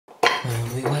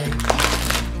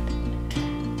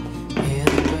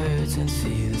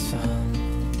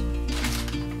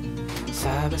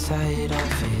Side by side, our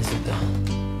fears are gone.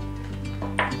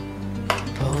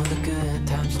 All the good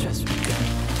times just begun.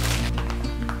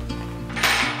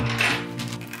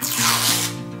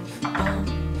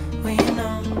 We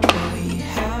know what we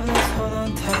have, let's hold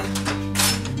on tight.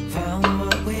 Found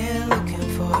what we're looking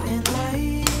for in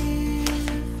life.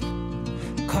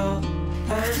 Call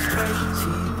us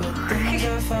crazy, but things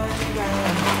are finally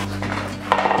right.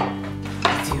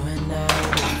 With you and I,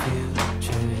 the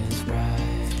future is bright.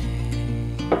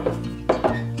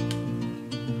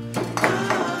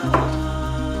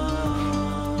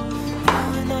 You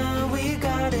and I, we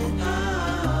got it.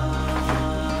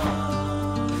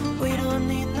 We don't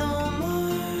need no more.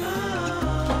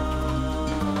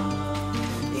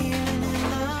 Even in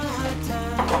the hard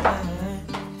time,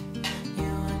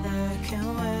 you and I can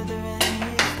weather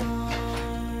any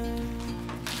storm.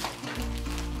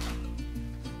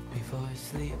 Before I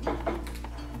sleep,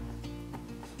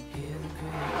 hear the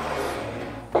crickets.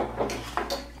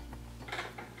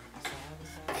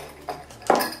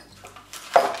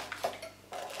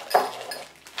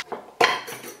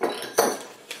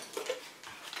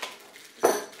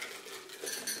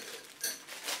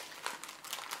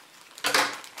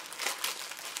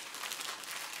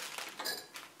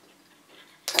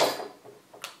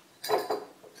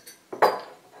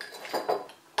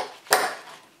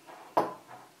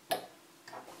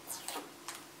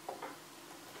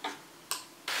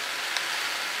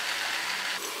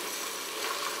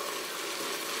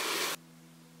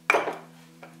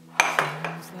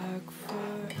 Seems like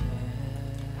forever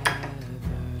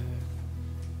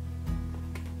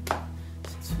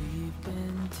since we've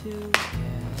been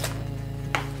together.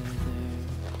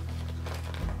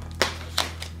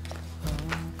 Oh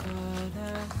God, I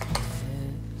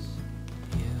miss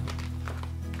you.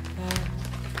 And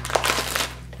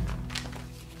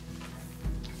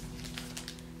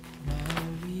I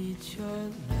read your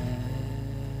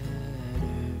letters.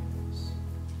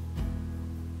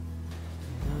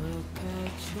 Look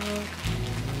at your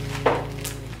pictures.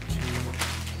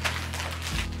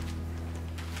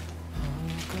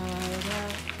 Oh God, I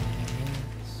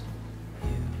miss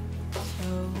you so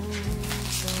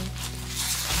much.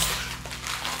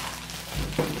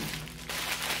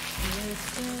 It's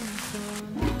been so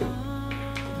long,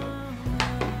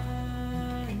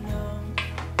 I know,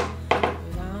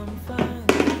 but I'm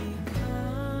finally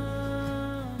coming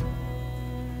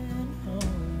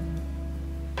home.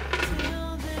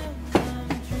 Till then, I'm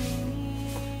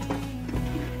dreaming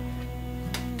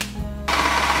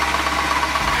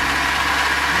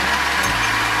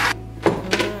of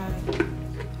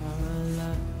our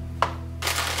love.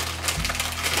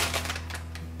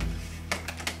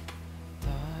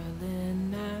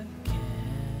 Darling, I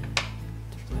can't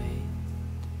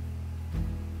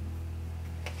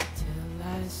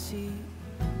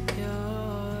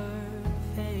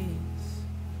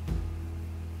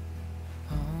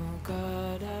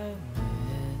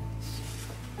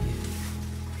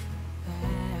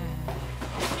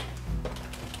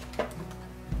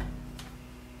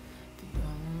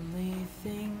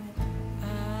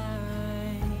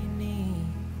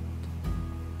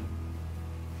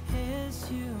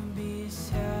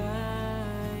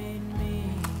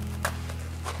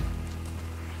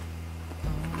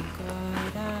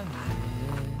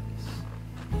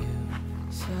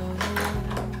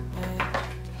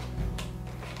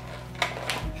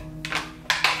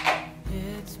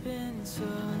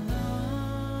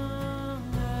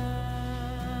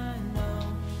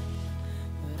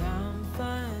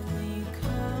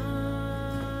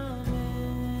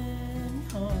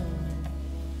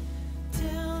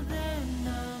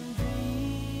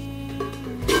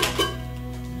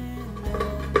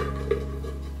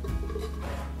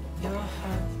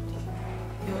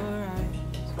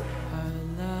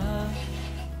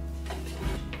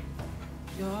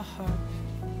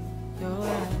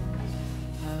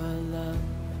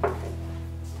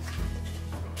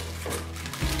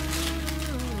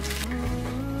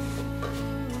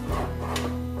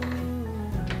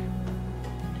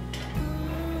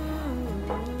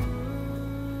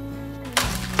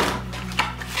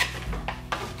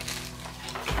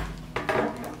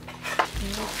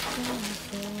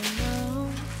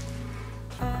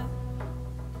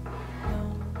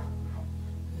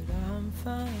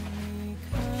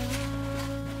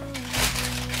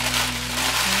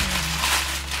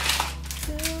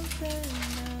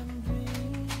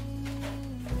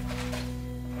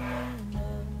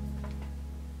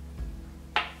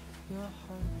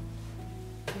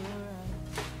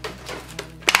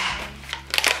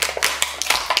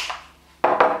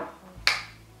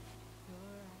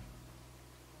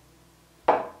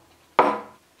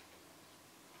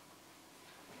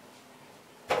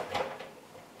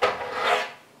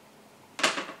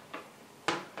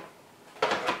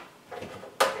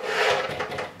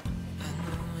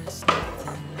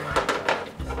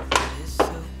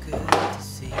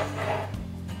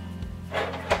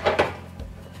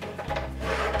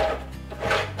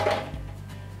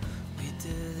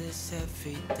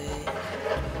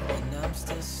and I'm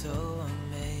still so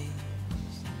amazed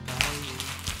by you.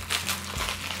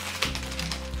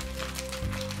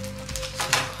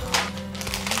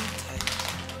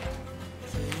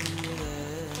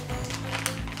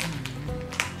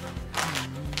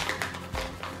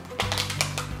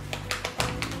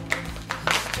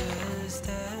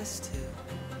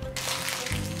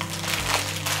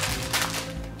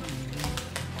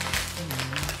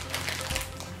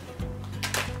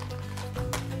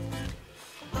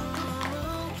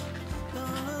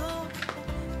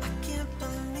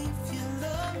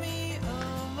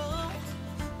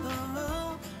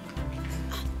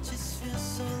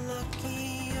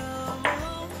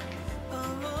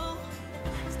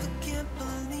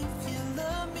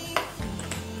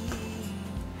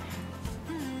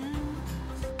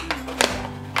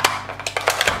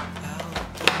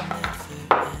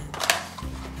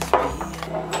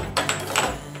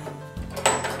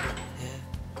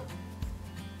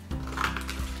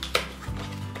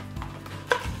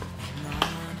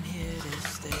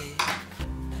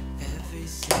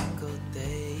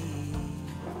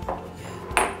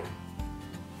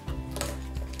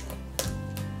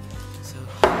 So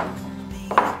hold me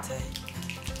tight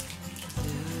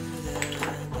through the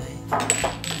night.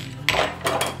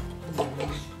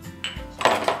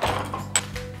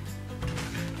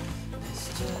 It's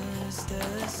just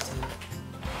us two.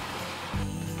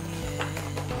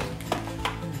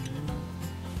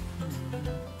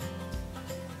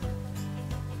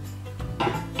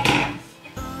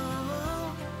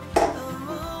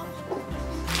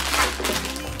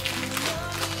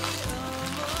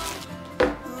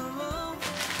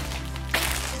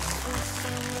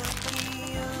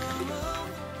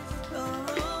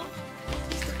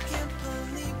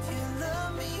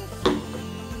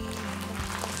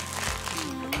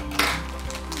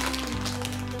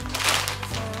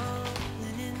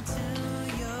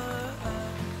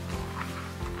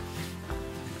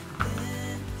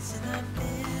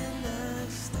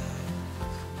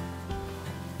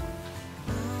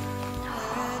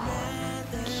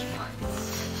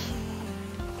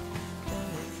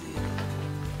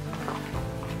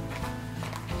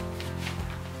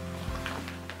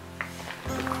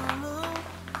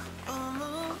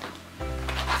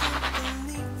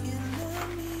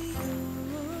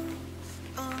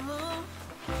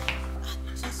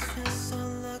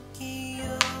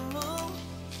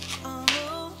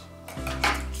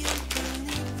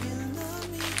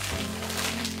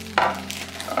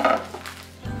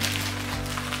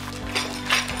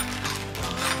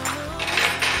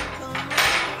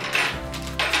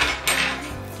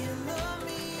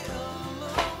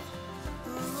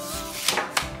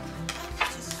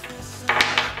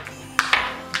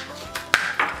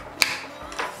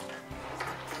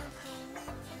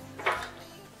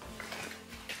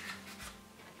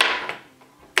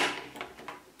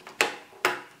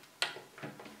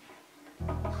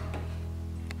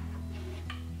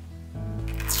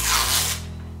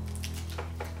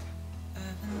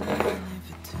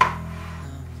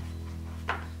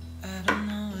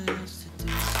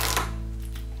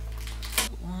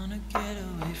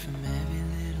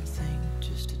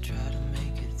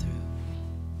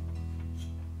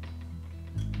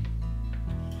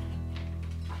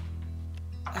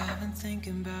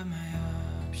 Thinking about my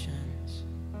options,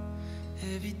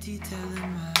 every detail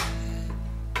in my head,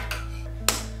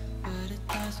 but it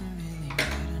doesn't really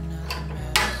matter, nothing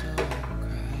matters, so I'll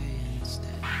cry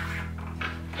instead.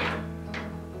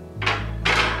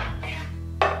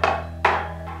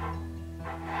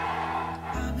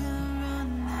 I've been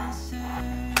running in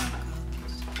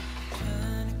circles,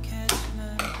 trying to catch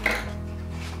my breath.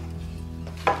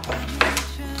 I've been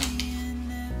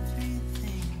trying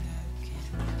everything I can.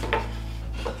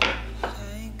 I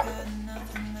ain't got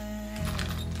nothing left.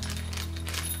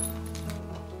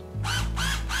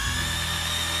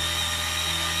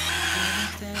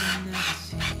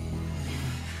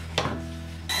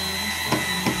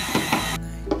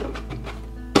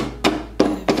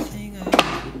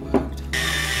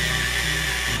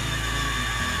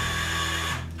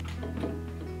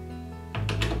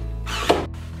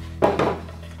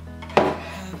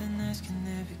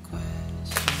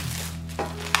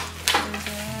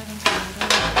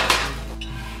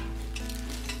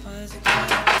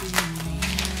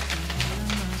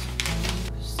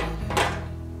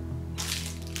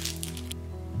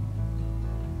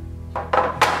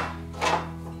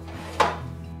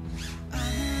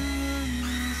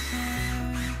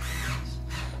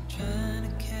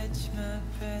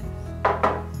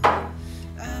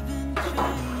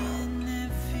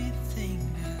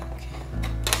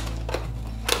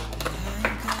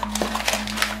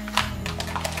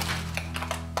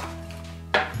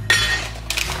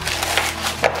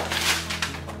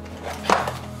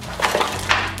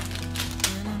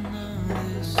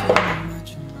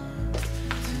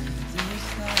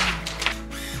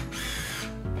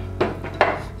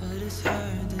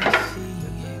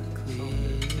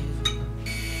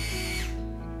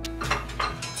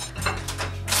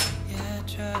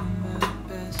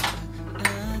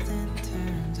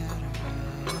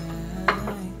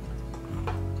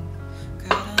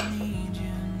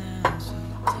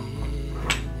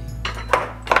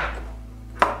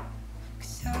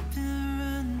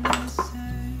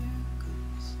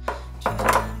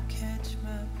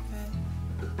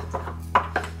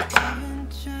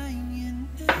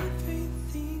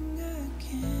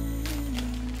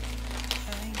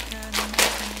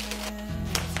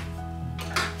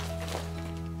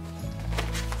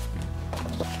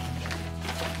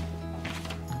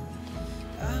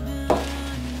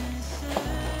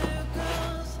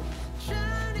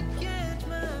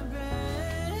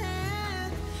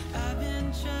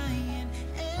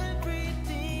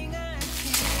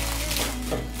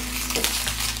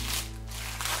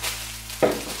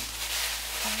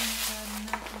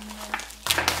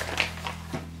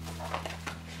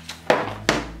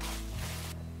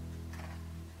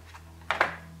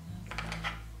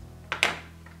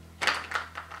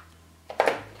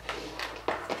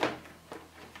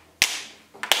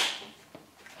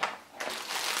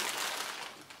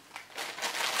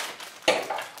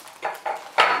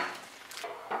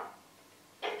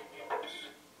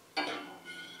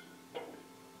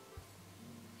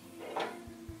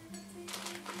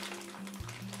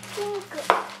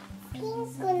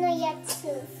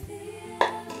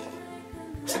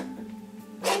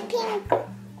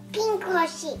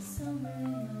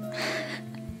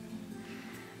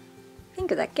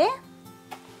 クだけ？マ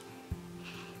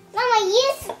マ、ユ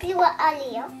ースピはあ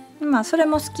るよ。まあそれ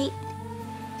も好き。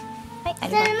はい、あ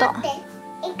りがとう。待っ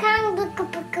て、ik kan boeken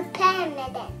pen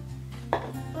med den.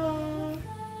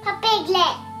 Papeglet.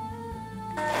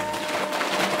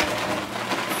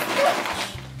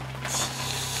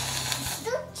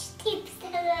 Stort tips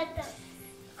eller då. Tips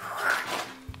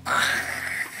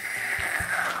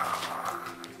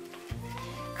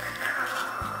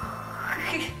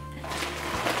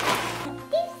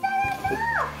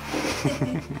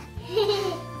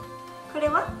これ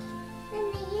は？Den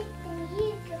är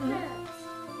jättemjuk och skön.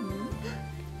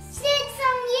 Ser ut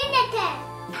som Unity.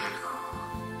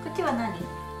 こっちは何？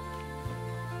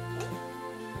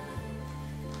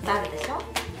あるでしょ？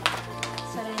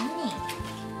それ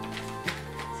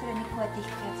にこうやって引く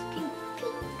やつピン。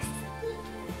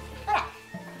ほら。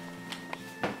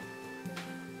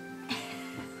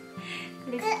こ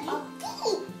れ好き？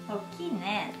大きい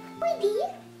ね。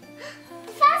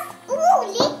Fast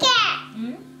olika.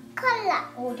 Kolla.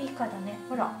 大きいかだね。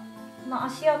ほら。まあ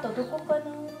足跡どこかな？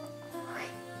こ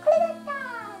れだった。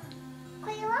こ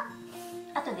れは？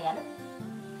後でやる？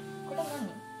これ何？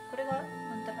これがな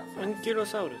んだろう？アンキロ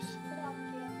サウルス。